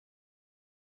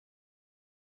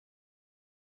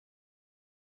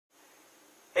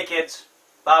Hey kids,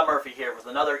 Bob Murphy here with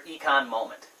another Econ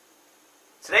Moment.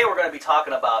 Today we're going to be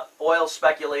talking about oil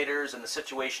speculators and the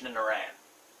situation in Iran.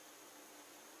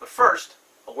 But first,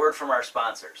 a word from our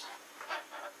sponsors.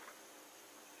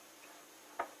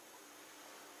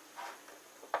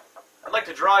 I'd like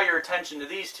to draw your attention to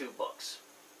these two books.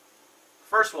 The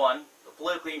first one, The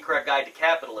Politically Incorrect Guide to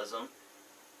Capitalism,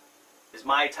 is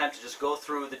my attempt to just go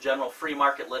through the general free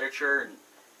market literature and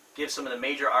give some of the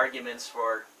major arguments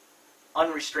for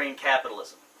unrestrained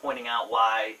capitalism, pointing out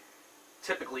why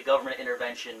typically government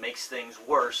intervention makes things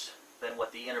worse than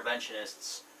what the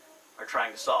interventionists are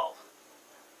trying to solve.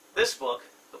 This book,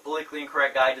 The Politically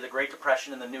Incorrect Guide to the Great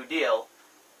Depression and the New Deal,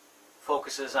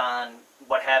 focuses on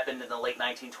what happened in the late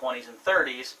 1920s and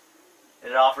 30s,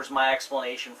 and it offers my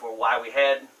explanation for why we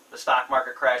had the stock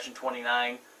market crash in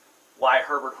 '29, why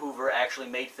Herbert Hoover actually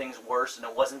made things worse, and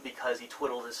it wasn't because he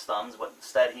twiddled his thumbs, but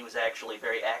instead he was actually a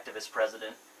very activist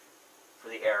president for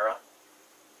the era,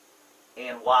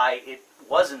 and why it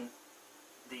wasn't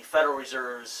the Federal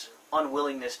Reserve's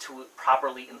unwillingness to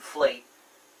properly inflate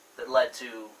that led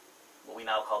to what we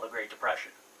now call the Great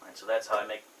Depression. Right? So that's how I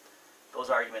make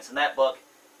those arguments in that book.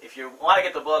 If you want to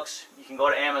get the books, you can go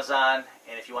to Amazon,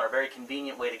 and if you want a very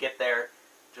convenient way to get there,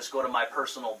 just go to my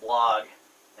personal blog,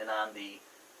 and on the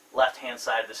left-hand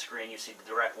side of the screen you see the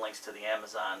direct links to the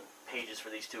Amazon pages for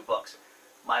these two books.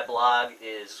 My blog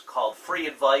is called Free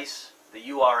Advice. The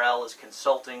URL is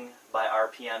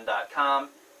consultingbyrpn.com,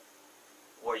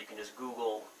 or you can just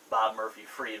Google Bob Murphy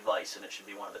Free Advice and it should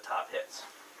be one of the top hits.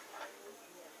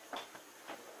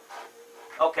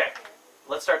 Okay,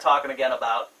 let's start talking again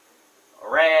about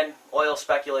Iran, oil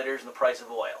speculators, and the price of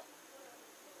oil.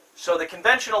 So the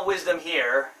conventional wisdom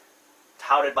here,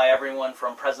 touted by everyone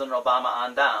from President Obama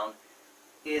on down,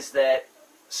 is that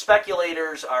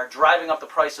speculators are driving up the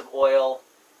price of oil,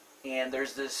 and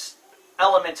there's this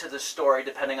element to the story,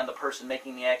 depending on the person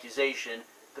making the accusation,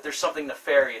 that there's something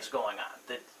nefarious going on.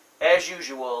 That, as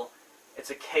usual,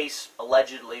 it's a case,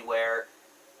 allegedly, where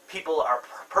people are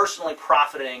personally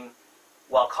profiting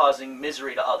while causing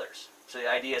misery to others. So the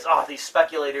idea is, oh, these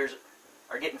speculators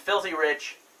are getting filthy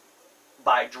rich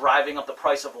by driving up the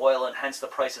price of oil and hence the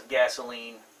price of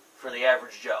gasoline for the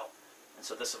average Joe. And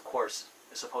so this, of course,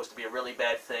 is supposed to be a really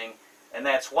bad thing, and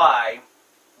that's why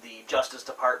the Justice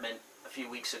Department a few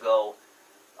weeks ago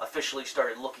officially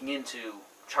started looking into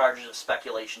charges of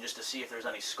speculation just to see if there's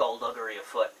any skullduggery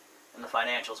afoot in the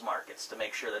financials markets to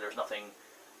make sure that there's nothing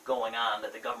going on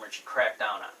that the government should crack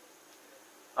down on.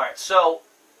 Alright, so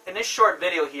in this short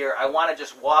video here, I want to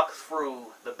just walk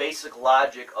through the basic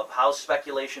logic of how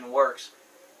speculation works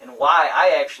and why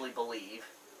I actually believe,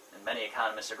 and many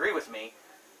economists agree with me,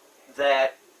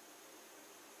 that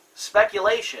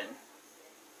speculation,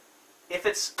 if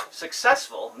it's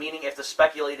successful, meaning if the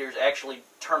speculators actually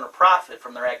turn a profit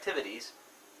from their activities,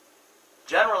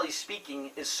 generally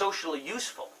speaking, is socially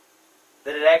useful.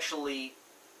 That it actually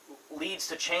leads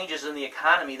to changes in the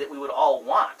economy that we would all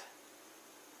want.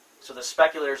 So the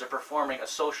speculators are performing a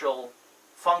social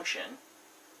function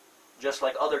just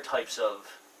like other types of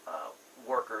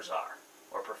workers are,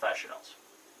 or professionals.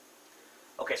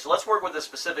 Okay, so let's work with a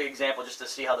specific example just to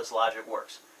see how this logic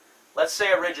works. Let's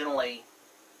say originally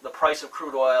the price of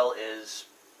crude oil is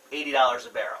 $80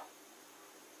 a barrel.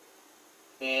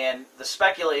 And the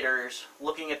speculators,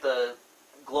 looking at the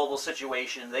global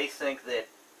situation, they think that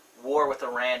war with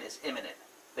Iran is imminent.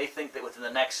 They think that within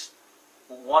the next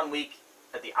 1 week,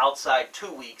 at the outside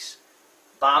 2 weeks,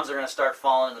 bombs are going to start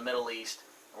falling in the Middle East,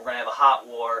 and we're going to have a hot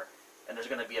war, and there's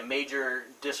going to be a major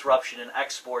disruption in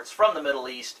exports from the Middle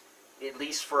East, at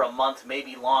least for a month,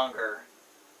 maybe longer,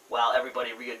 while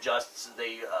everybody readjusts,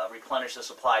 they replenish the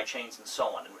supply chains and so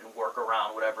on, and work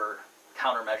around whatever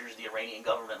countermeasures the Iranian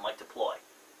government might deploy.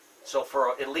 So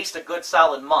for at least a good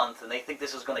solid month, and they think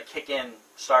this is going to kick in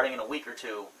starting in a week or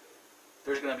two,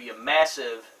 there's going to be a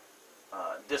massive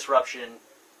disruption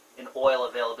in oil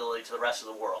availability to the rest of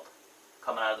the world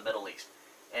coming out of the Middle East.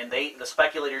 And the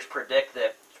speculators predict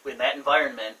that in that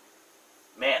environment,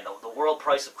 man, the world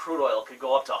price of crude oil could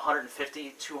go up to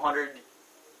 150, 200,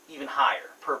 even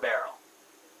higher per barrel.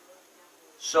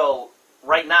 So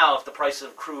right now, if the price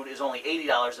of crude is only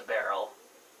 $80 a barrel,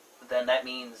 then that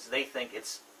means they think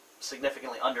it's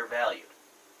significantly undervalued.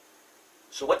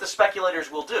 So what the speculators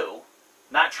will do,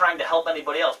 not trying to help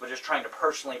anybody else, but just trying to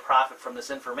personally profit from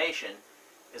this information,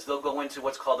 is they'll go into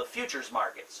what's called the futures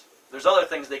markets. There's other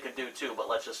things they could do too, but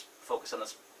let's just focus on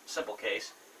this simple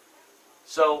case.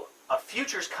 So a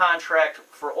futures contract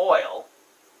for oil,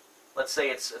 let's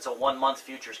say it's a 1 month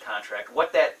futures contract.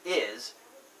 What that is,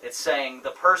 it's saying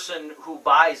the person who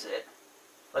buys it,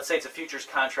 let's say it's a futures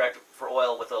contract for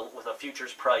oil with a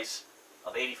futures price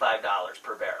of $85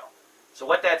 per barrel. So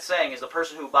what that's saying is the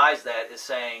person who buys that is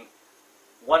saying,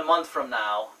 1 month from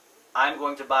now, I'm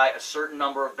going to buy a certain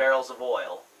number of barrels of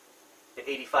oil at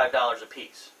 $85 a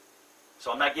piece.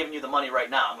 So I'm not giving you the money right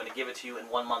now. I'm going to give it to you in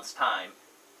 1 month's time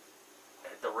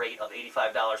at the rate of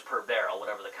 $85 per barrel,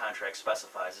 whatever the contract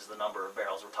specifies is the number of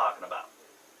barrels we're talking about.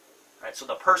 Right, so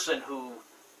the person who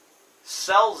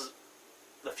sells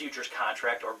the futures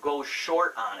contract or goes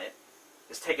short on it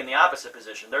is taking the opposite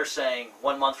position. They're saying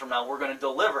 1 month from now we're going to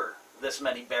deliver this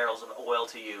many barrels of oil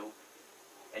to you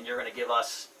and you're going to give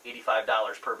us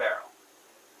 $85 per barrel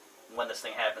when this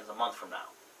thing happens a month from now.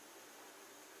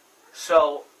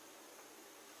 So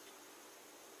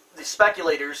the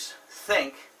speculators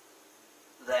think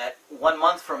that 1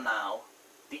 month from now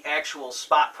the actual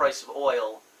spot price of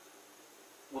oil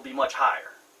will be much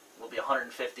higher. Will be $150,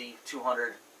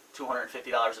 $200,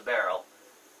 $250 a barrel.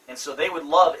 And so they would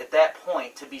love at that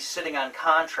point to be sitting on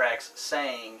contracts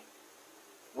saying,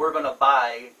 we're going to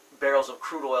buy barrels of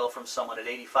crude oil from someone at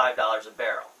 $85 a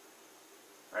barrel.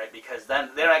 Right? Because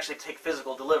then they don't actually take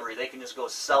physical delivery. They can just go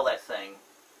sell that thing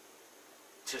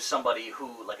to somebody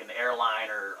who, like an airline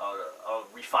or a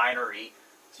refinery,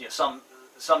 you know,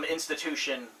 some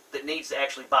institution that needs to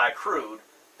actually buy crude.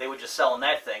 They would just sell them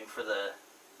that thing for the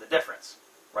difference,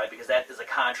 right? Because that is a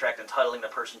contract entitling the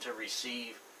person to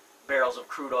receive barrels of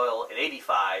crude oil at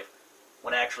 85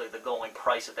 when actually the going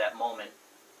price at that moment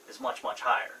is much, much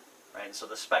higher, right? And so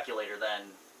the speculator then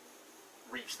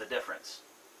reaps the difference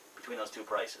between those two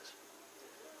prices.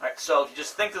 All right, so if you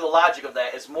just think through the logic of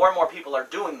that, as more and more people are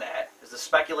doing that, as the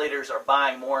speculators are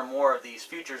buying more and more of these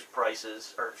futures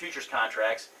prices, or futures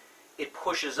contracts, it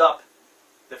pushes up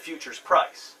the futures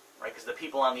price, right? Because the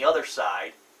people on the other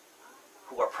side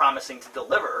who are promising to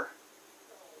deliver,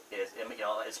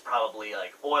 it's probably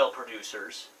like oil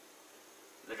producers.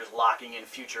 They're just locking in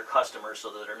future customers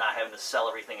so that they're not having to sell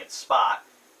everything at spot.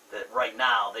 That right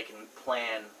now they can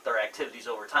plan their activities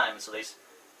over time, and so they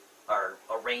are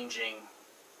arranging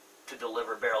to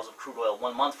deliver barrels of crude oil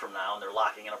 1 month from now, and they're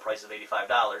locking in a price of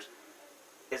 $85.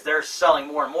 As they're selling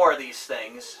more and more of these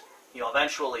things,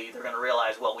 eventually they're going to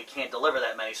realize, well, we can't deliver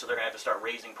that many, so they're going to have to start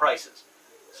raising prices.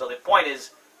 So the point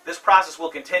is, this process will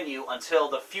continue until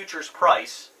the futures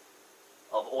price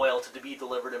of oil to be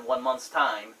delivered in 1 month's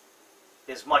time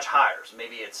is much higher. So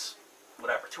maybe it's,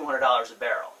 whatever, $200 a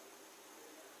barrel.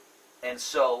 And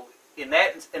so in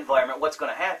that environment, what's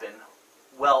going to happen?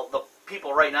 Well, the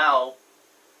people right now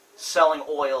selling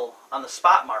oil on the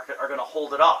spot market are going to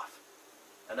hold it off.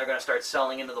 And they're going to start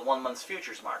selling into the 1 month's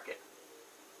futures market.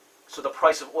 So the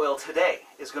price of oil today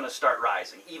is going to start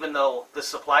rising, even though the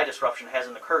supply disruption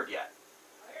hasn't occurred yet.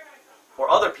 Or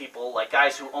other people, like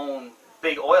guys who own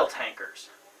big oil tankers,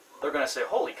 they're going to say,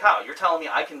 holy cow, you're telling me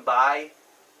I can buy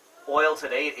oil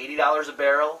today at $80 a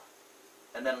barrel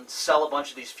and then sell a bunch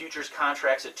of these futures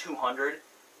contracts at $200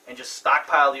 and just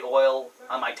stockpile the oil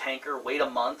on my tanker, wait a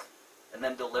month, and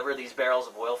then deliver these barrels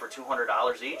of oil for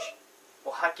 $200 each?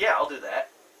 Well, heck yeah, I'll do that.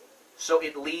 So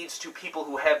it leads to people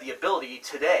who have the ability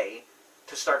today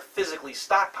to start physically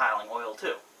stockpiling oil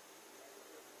too.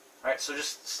 All right, so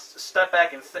just step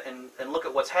back and look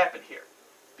at what's happened here.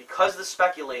 Because the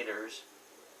speculators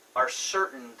are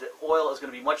certain that oil is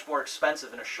going to be much more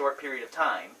expensive in a short period of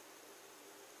time,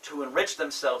 to enrich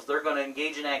themselves, they're going to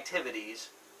engage in activities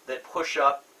that push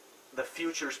up the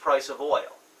futures price of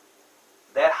oil.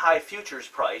 That high futures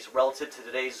price, relative to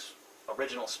today's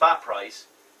original spot price,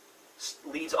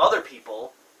 leads other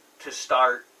people to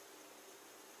start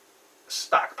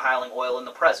stockpiling oil in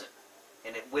the present.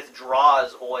 And it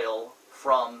withdraws oil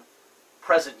from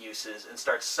present uses and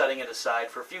starts setting it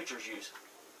aside for futures use,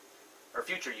 or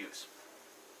future use.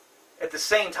 At the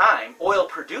same time, oil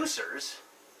producers,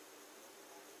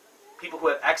 people who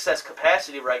have excess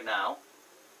capacity right now,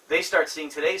 they start seeing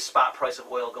today's spot price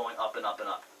of oil going up and up and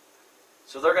up.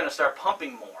 So they're going to start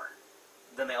pumping more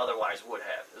than they otherwise would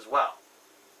have as well.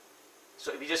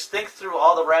 So if you just think through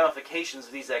all the ramifications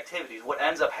of these activities, what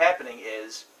ends up happening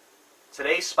is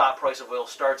today's spot price of oil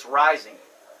starts rising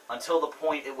until the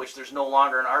point at which there's no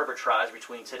longer an arbitrage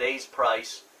between today's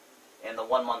price and the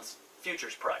 1 month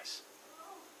futures price.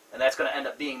 And that's going to end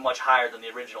up being much higher than the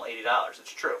original $80.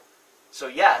 It's true. So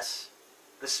yes,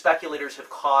 the speculators have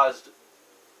caused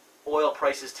oil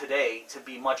prices today to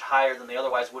be much higher than they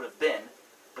otherwise would have been,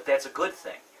 but that's a good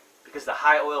thing, because the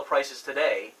high oil prices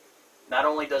today, not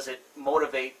only does it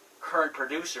motivate current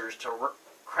producers to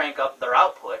crank up their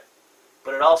output,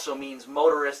 but it also means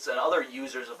motorists and other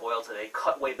users of oil today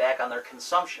cut way back on their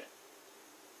consumption.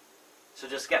 So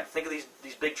just again, think of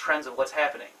these big trends of what's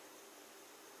happening.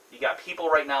 You got people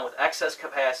right now with excess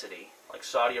capacity, like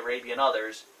Saudi Arabia and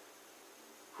others,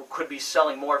 who could be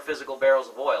selling more physical barrels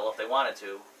of oil if they wanted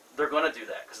to, they're going to do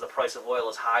that because the price of oil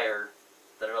is higher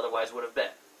than it otherwise would have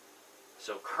been.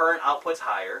 So current output's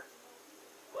higher.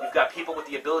 You've got people with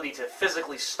the ability to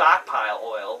physically stockpile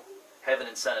oil have an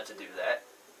incentive to do that.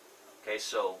 Okay,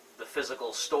 so the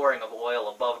physical storing of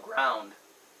oil above ground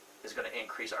is going to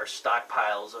increase. Our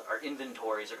stockpiles, our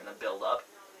inventories are going to build up.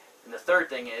 And the third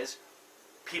thing is,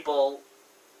 people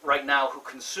right now who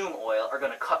consume oil are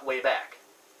going to cut way back.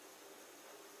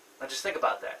 Now just think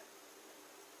about that.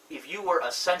 If you were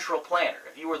a central planner,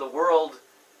 if you were the world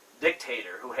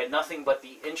dictator who had nothing but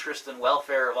the interest and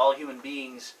welfare of all human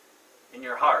beings in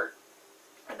your heart,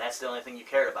 and that's the only thing you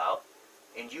cared about,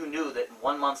 and you knew that in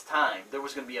 1 month's time there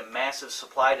was going to be a massive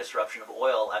supply disruption of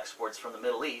oil exports from the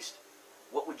Middle East,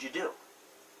 what would you do?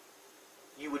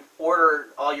 You would order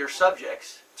all your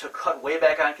subjects to cut way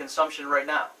back on consumption right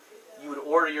now. You would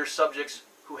order your subjects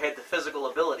who had the physical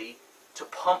ability to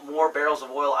pump more barrels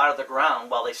of oil out of the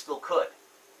ground while they still could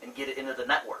and get it into the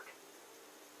network.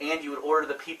 And you would order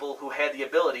the people who had the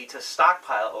ability to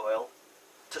stockpile oil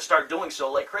to start doing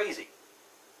so like crazy.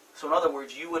 So in other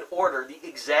words, you would order the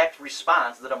exact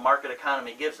response that a market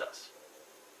economy gives us.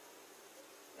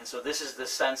 And so this is the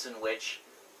sense in which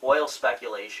oil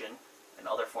speculation and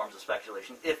other forms of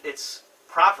speculation, if it's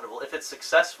profitable, if it's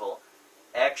successful,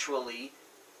 actually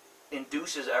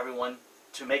induces everyone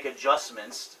to make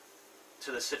adjustments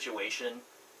to the situation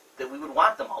that we would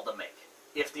want them all to make,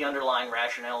 if the underlying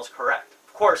rationale is correct.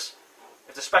 Of course,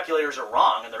 if the speculators are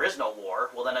wrong and there is no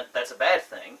war, well then that's a bad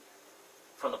thing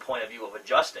from the point of view of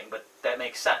adjusting, but that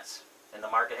makes sense. And the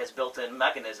market has built-in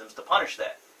mechanisms to punish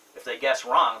that. If they guess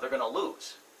wrong, they're going to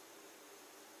lose.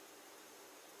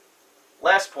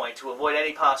 Last point, to avoid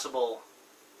any possible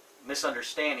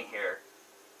misunderstanding here,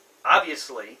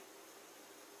 obviously,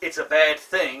 it's a bad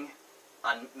thing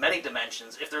on many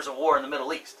dimensions if there's a war in the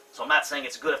Middle East. So I'm not saying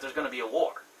it's good if there's going to be a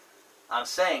war. I'm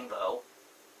saying, though,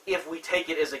 if we take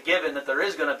it as a given that there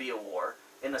is going to be a war,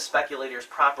 and the speculators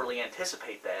properly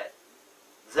anticipate that,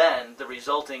 then the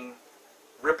resulting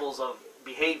ripples of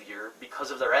behavior because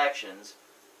of their actions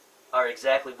are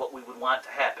exactly what we would want to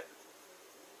happen.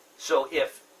 So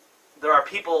if there are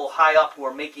people high up who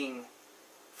are making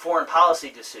foreign policy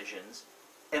decisions,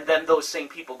 and then those same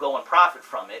people go and profit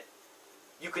from it,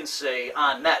 you can say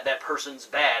on net, that person's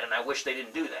bad and I wish they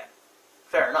didn't do that.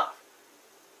 Fair enough.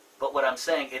 But what I'm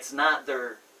saying, it's not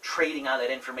their trading on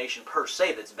that information per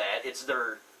se that's bad, it's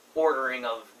their ordering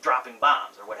of dropping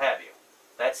bombs or what have you.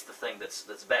 That's the thing that's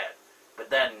bad.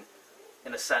 But then,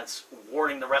 in a sense,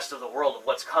 warning the rest of the world of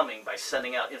what's coming by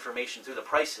sending out information through the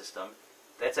price system,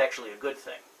 that's actually a good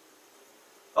thing.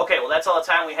 Okay, well that's all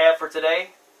the time we have for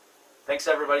today. Thanks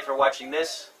everybody for watching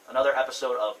this, another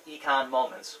episode of Econ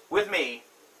Moments, with me,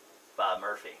 Bob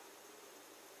Murphy.